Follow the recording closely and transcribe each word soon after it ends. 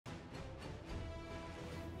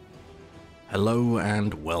Hello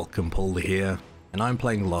and welcome, Pauleh here, and I'm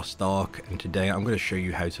playing Lost Ark, and today I'm going to show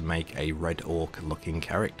you how to make a red orc looking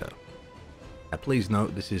character. Now please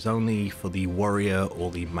note this is only for the warrior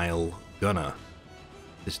or the male gunner.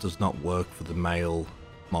 This does not work for the male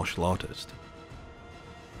martial artist.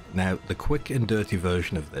 Now the quick and dirty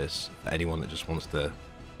version of this, for anyone that just wants to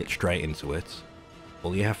get straight into it,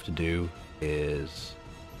 all you have to do is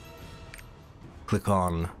click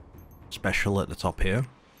on special at the top here.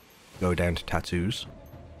 Go down to tattoos,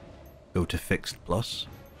 go to fixed plus,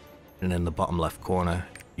 and in the bottom left corner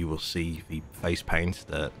you will see the face paint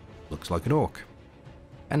that looks like an orc.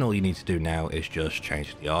 And all you need to do now is just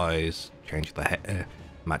change the eyes, change the hair,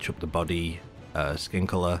 match up the body, skin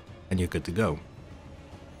color, and you're good to go.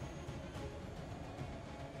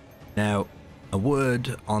 Now, a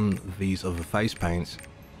word on these other face paints.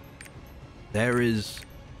 There is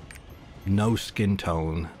no skin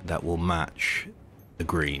tone that will match the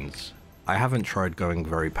greens. I haven't tried going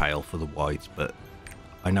very pale for the whites, but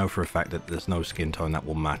I know for a fact that there's no skin tone that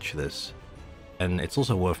will match this. And it's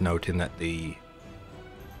also worth noting that the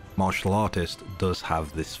martial artist does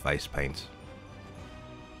have this face paint.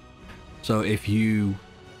 So if you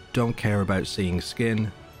don't care about seeing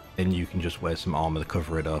skin, then you can just wear some armor to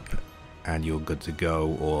cover it up and you're good to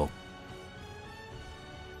go, or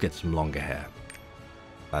get some longer hair.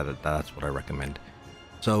 That's what I recommend.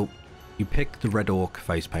 So you pick the red orc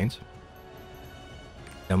face paint,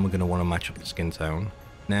 then we're going to want to match up the skin tone.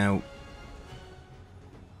 Now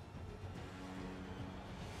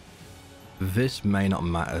this may not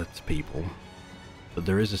matter to people, but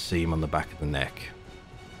there is a seam on the back of the neck,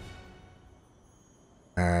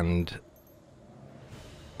 and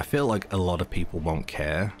I feel like a lot of people won't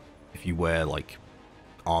care if you wear like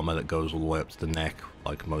armor that goes all the way up to the neck,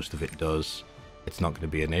 like most of it does. It's not going to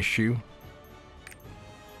be an issue.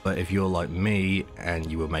 But if you're like me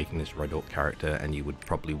and you were making this red orc character and you would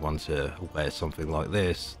probably want to wear something like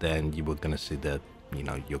this, then you were going to see the,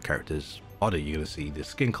 your character's body, you're going to see the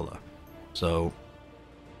skin color. So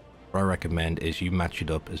what I recommend is you match it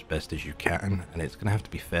up as best as you can, and it's going to have to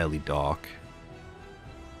be fairly dark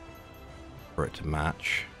for it to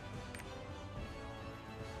match.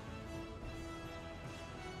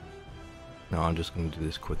 Now I'm just going to do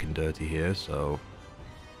this quick and dirty here, so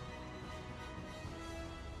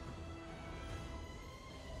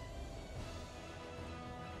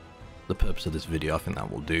the purpose of this video, I think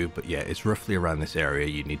that will do. But yeah, it's roughly around this area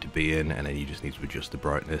you need to be in, and then you just need to adjust the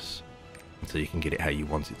brightness so you can get it how you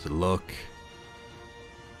want it to look.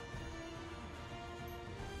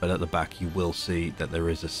 But at the back you will see that there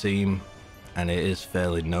is a seam, and it is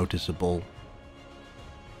fairly noticeable.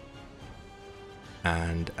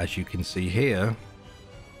 And as you can see here,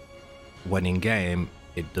 when in game,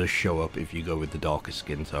 it does show up if you go with the darker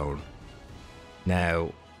skin tone.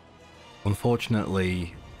 Now,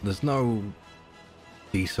 unfortunately, there's no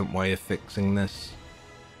decent way of fixing this.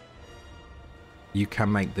 You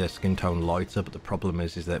can make the skin tone lighter, but the problem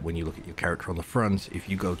is that when you look at your character on the front, if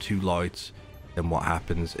you go too light, then what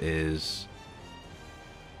happens is,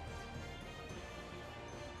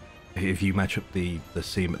 if you match up the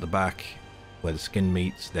seam at the back where the skin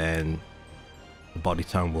meets, then the body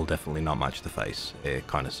tone will definitely not match the face. It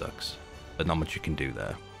kind of sucks, but not much you can do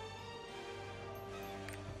there.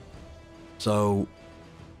 So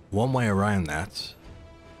one way around that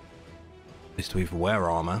is to either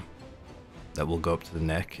wear armor that will go up to the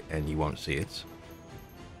neck and you won't see it.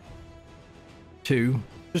 Two,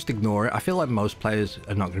 just ignore it. I feel like most players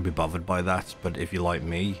are not going to be bothered by that, but if you're like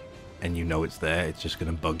me and you know it's there, it's just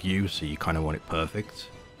going to bug you, so you kind of want it perfect.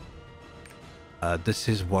 This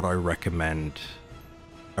is what I recommend.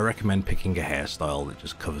 I recommend picking a hairstyle that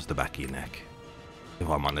just covers the back of your neck. If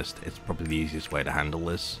I'm honest, it's probably the easiest way to handle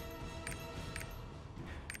this.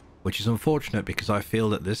 Which is unfortunate, because I feel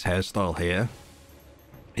that this hairstyle here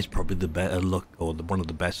is probably the better look, or one of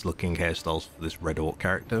the best looking hairstyles for this red orc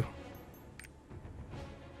character.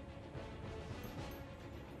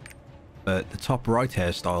 But the top right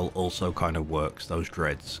hairstyle also kind of works. Those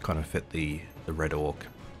dreads kind of fit the red orc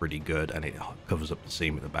pretty good, and it covers up the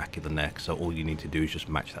seam at the back of the neck, so all you need to do is just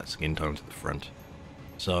match that skin tone to the front.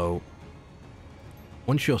 So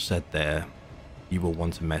once you're set there, you will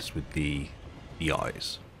want to mess with the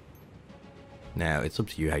eyes. Now it's up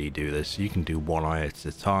to you how you do this. You can do one eye at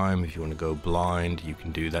a time. If you want to go blind, you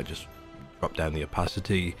can do that. Just drop down the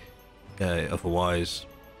opacity. Otherwise,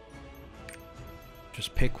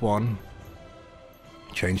 just pick one,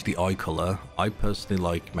 change the eye color. I personally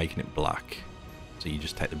like making it black, so you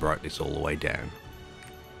just take the brightness all the way down.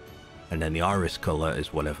 And then the iris color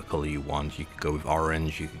is whatever color you want. You could go with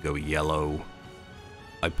orange, you could go with yellow.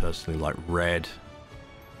 I personally like red.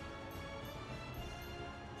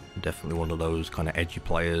 I'm definitely one of those kind of edgy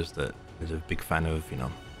players that is a big fan of, you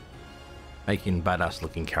know, making badass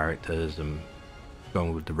looking characters and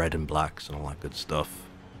going with the red and blacks and all that good stuff.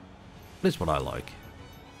 This is what I like.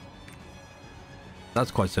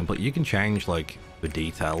 That's quite simple. You can change like the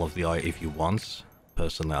detail of the eye if you want.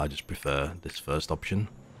 Personally, I just prefer this first option.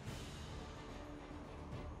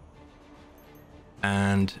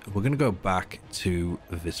 And we're going to go back to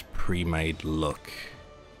this pre-made look.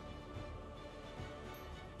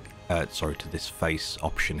 Sorry, to this face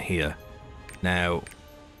option here. Now,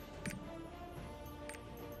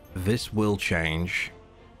 this will change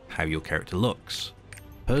how your character looks.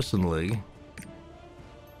 Personally,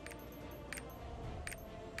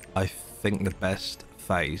 I think the best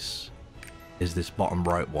face is this bottom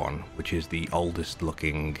right one, which is the oldest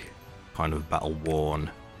looking kind of battle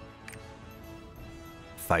worn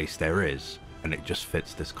face there is, and it just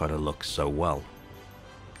fits this kind of look so well.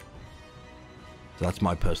 So that's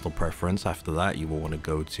my personal preference. After that, you will want to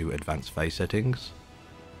go to advanced face settings,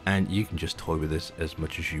 and you can just toy with this as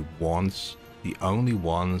much as you want. The only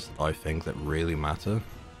ones that I think that really matter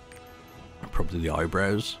are probably the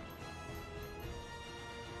eyebrows.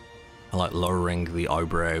 I like lowering the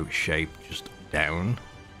eyebrow shape just down.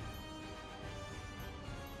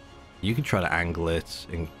 You can try to angle it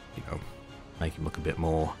and, you know, make him look a bit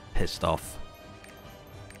more pissed off.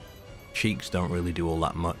 Cheeks don't really do all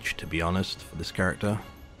that much, to be honest, for this character.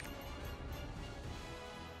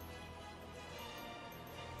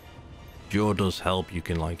 Jaw does help. You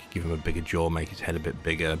can like give him a bigger jaw, make his head a bit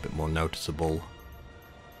bigger, a bit more noticeable.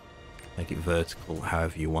 Make it vertical,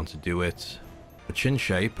 however you want to do it. For chin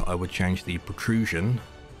shape, I would change the protrusion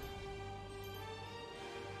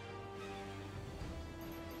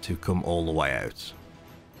to come all the way out.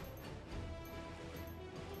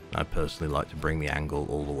 I personally like to bring the angle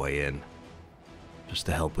all the way in, just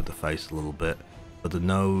to help with the face a little bit. But the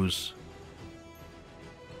nose,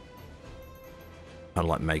 kind of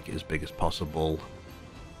like make it as big as possible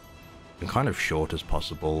and kind of short as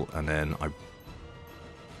possible, and then I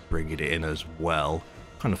bring it in as well,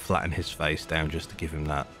 kind of flatten his face down just to give him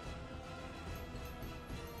that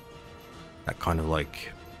kind of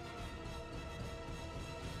like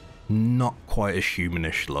not quite as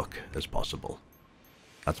humanish look as possible.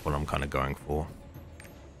 That's what I'm kind of going for.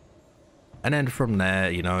 And then from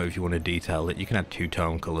there, you know, if you want to detail it, you can add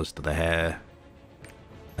two-tone colors to the hair.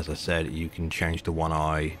 As I said, you can change the one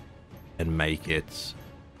eye and make it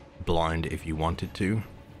blind if you wanted to.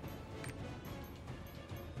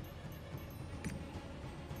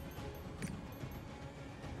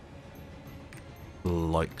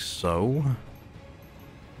 Like so.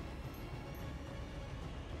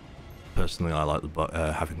 Personally, I like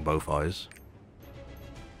having both eyes.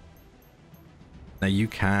 Now you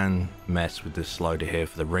can mess with this slider here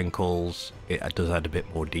for the wrinkles. It does add a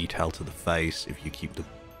bit more detail to the face if you keep the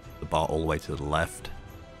bar all the way to the left.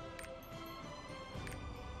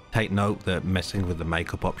 Take note that messing with the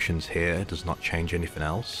makeup options here does not change anything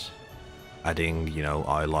else. Adding, you know,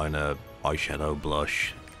 eyeliner, eyeshadow,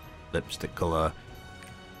 blush, lipstick color,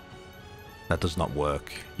 that does not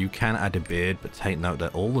work. You can add a beard, but take note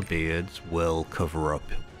that all the beards will cover up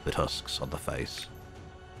the tusks on the face,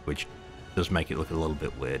 which does make it look a little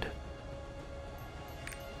bit weird.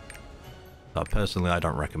 So personally, I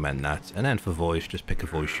don't recommend that. And then for voice, just pick a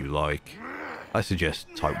voice you like. I suggest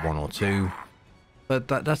type 1 or 2. But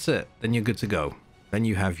that's it. Then you're good to go. Then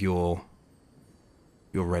you have your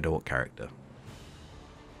Red Orc character.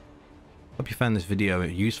 Hope you found this video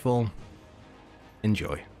useful.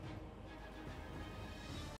 Enjoy.